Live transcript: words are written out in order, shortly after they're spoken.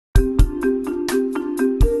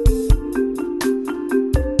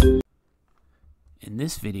In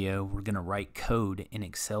this video, we're going to write code in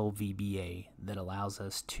Excel VBA that allows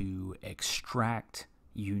us to extract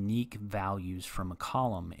unique values from a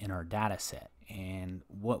column in our data set. And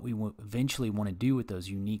what we eventually want to do with those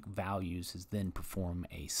unique values is then perform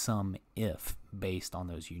a sum if based on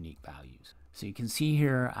those unique values. So you can see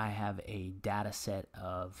here I have a data set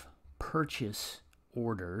of purchase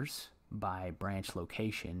orders by branch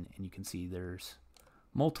location, and you can see there's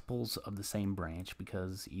multiples of the same branch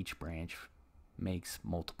because each branch makes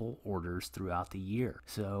multiple orders throughout the year.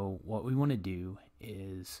 So what we want to do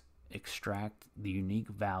is extract the unique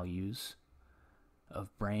values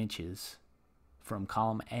of branches from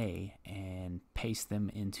column A and paste them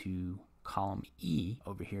into column E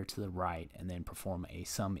over here to the right, and then perform a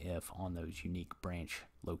sum if on those unique branch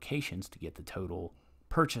locations to get the total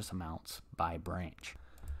purchase amounts by branch.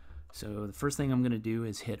 So the first thing I'm going to do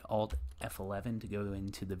is hit Alt F11 to go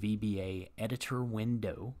into the VBA editor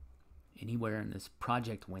window. Anywhere in this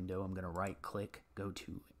project window, I'm going to right click, go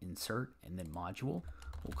to insert, and then module.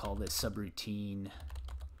 We'll call this subroutine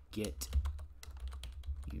get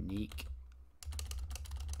unique.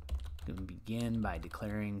 I'm going to begin by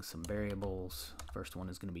declaring some variables. First one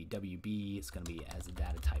is going to be WB. It's going to be as a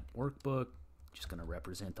data type workbook, just going to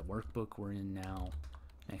represent the workbook we're in now.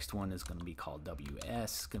 Next one is going to be called WS.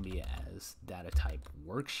 It's going to be as data type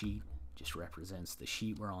worksheet, just represents the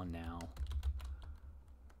sheet we're on now.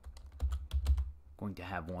 Going to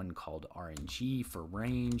have one called RNG for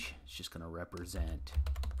range. It's just going to represent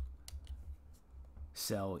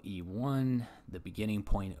cell E1, the beginning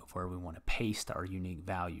point of where we want to paste our unique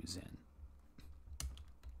values in.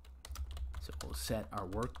 So we'll set our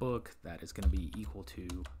workbook. That is going to be equal to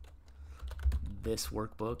this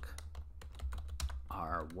workbook.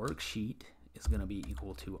 Our worksheet is going to be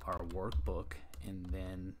equal to our workbook, and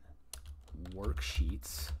then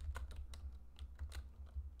worksheets,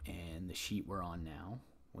 and the sheet we're on now,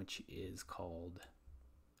 which is called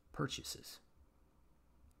purchases.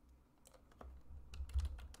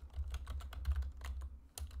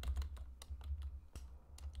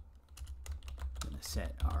 I'm going to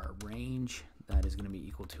set our range. That is going to be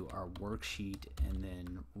equal to our worksheet, and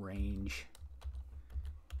then range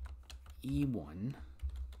E1,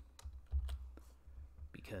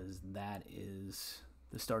 because that is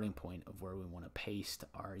the starting point of where we want to paste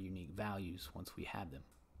our unique values once we have them.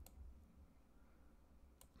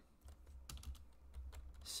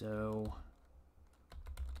 So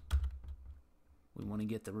we want to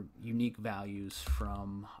get the unique values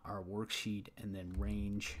from our worksheet, and then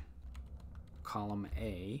range column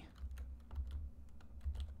A,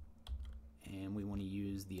 and we want to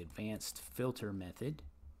use the advanced filter method,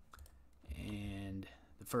 and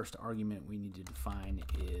the first argument we need to define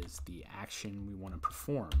is the action we want to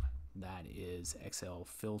perform. That is Excel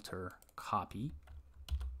filter copy.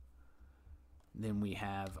 Then we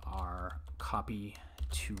have our copy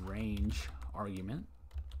to range argument.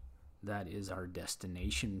 That is our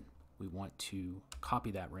destination. We want to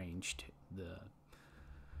copy that range to the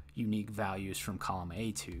unique values from column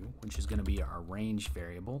A to, which is going to be our range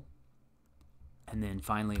variable. And then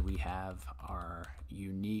finally we have our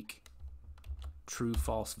unique true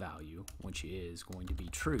false value, which is going to be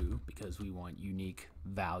true because we want unique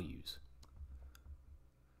values.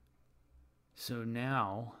 So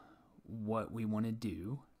now what we want to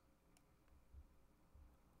do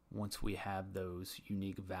once we have those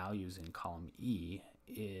unique values in column E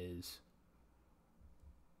is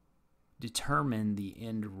determine the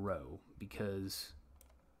end row, because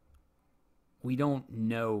we don't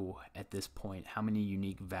know at this point how many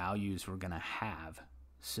unique values we're going to have.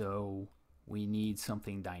 So we need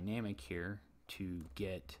something dynamic here to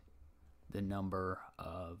get the number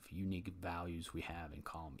of unique values we have in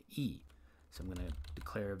column E. So I'm going to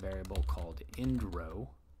declare a variable called end row.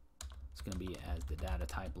 It's going to be as the data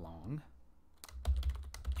type long,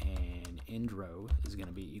 and end row is going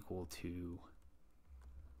to be equal to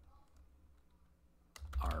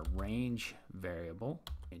our range variable,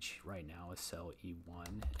 which right now is cell E1,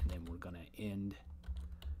 and then we're going to end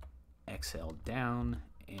Excel down,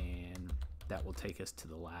 and that will take us to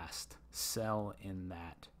the last cell in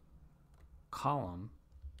that column,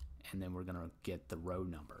 and then we're going to get the row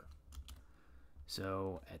number.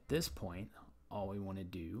 So at this point, all we want to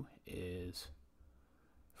do is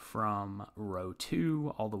from row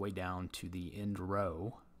 2 all the way down to the end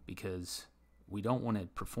row, because we don't want to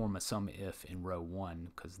perform a sum if in row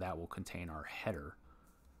 1 because that will contain our header.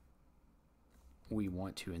 We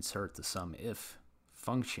want to insert the sum if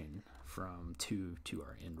function from 2 to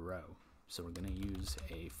our end row. So we're going to use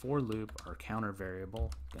a for loop. Our counter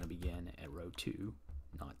variable going to begin at row 2,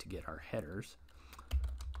 not to get our headers.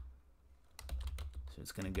 So So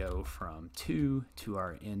it's going to go from 2 to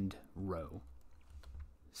our end row.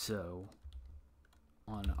 So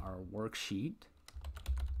on our worksheet,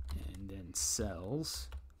 and then cells,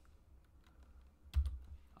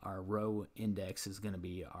 our row index is going to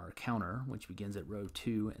be our counter, which begins at row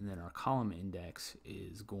 2, and then our column index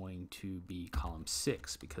is going to be column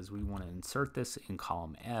 6, because we want to insert this in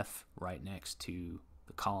column F right next to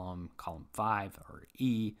the column 5 or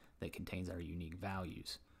E that contains our unique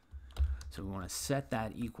values. So we want to set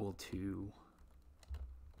that equal to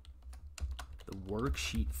the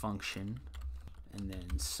worksheet function and then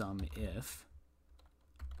SUMIF,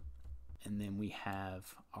 and then we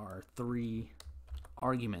have our 3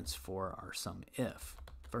 arguments for our SUMIF.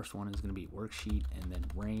 First one is going to be worksheet and then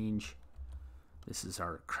range. This is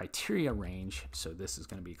our criteria range, so this is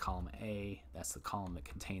going to be column A. That's the column that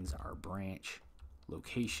contains our branch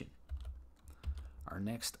location. Our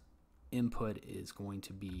next input is going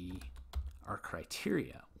to be our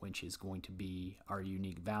criteria, which is going to be our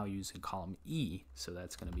unique values in column E. So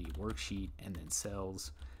that's going to be worksheet and then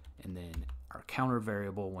cells, and then our counter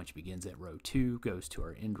variable, which begins at row 2, goes to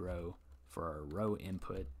our end row for our row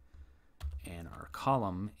input, and our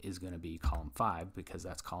column is going to be column 5 because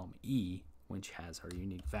that's column E, which has our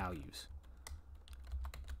unique values.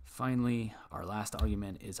 Finally, our last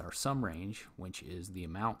argument is our sum range, which is the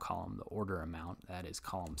amount column, the order amount, that is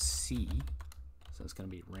column C. So it's going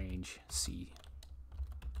to be range C.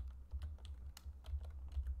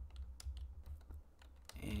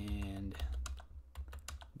 And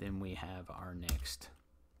then we have our next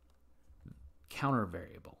counter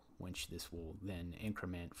variable, which this will then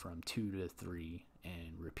increment from 2 to 3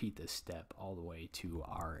 and repeat this step all the way to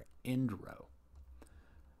our end row.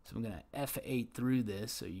 So I'm going to F8 through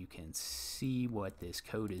this so you can see what this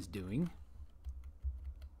code is doing.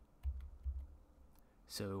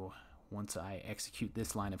 So once I execute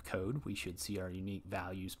this line of code, we should see our unique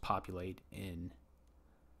values populate in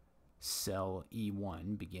cell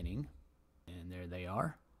E1 beginning, and there they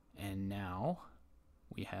are. And now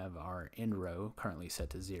we have our end row currently set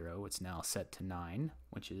to 0. It's now set to 9,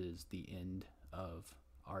 which is the end of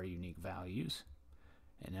our unique values.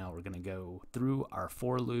 And now we're going to go through our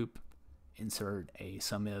for loop, insert a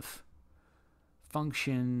SUMIF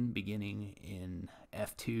function beginning in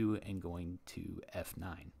F2 and going to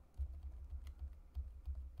F9.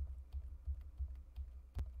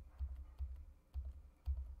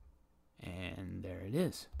 And there it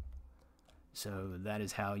is. So that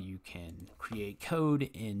is how you can create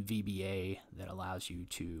code in VBA that allows you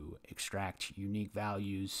to extract unique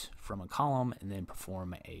values from a column and then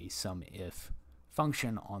perform a SUMIF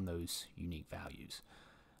function on those unique values.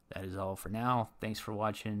 That is all for now. Thanks for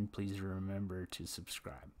watching. Please remember to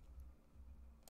subscribe.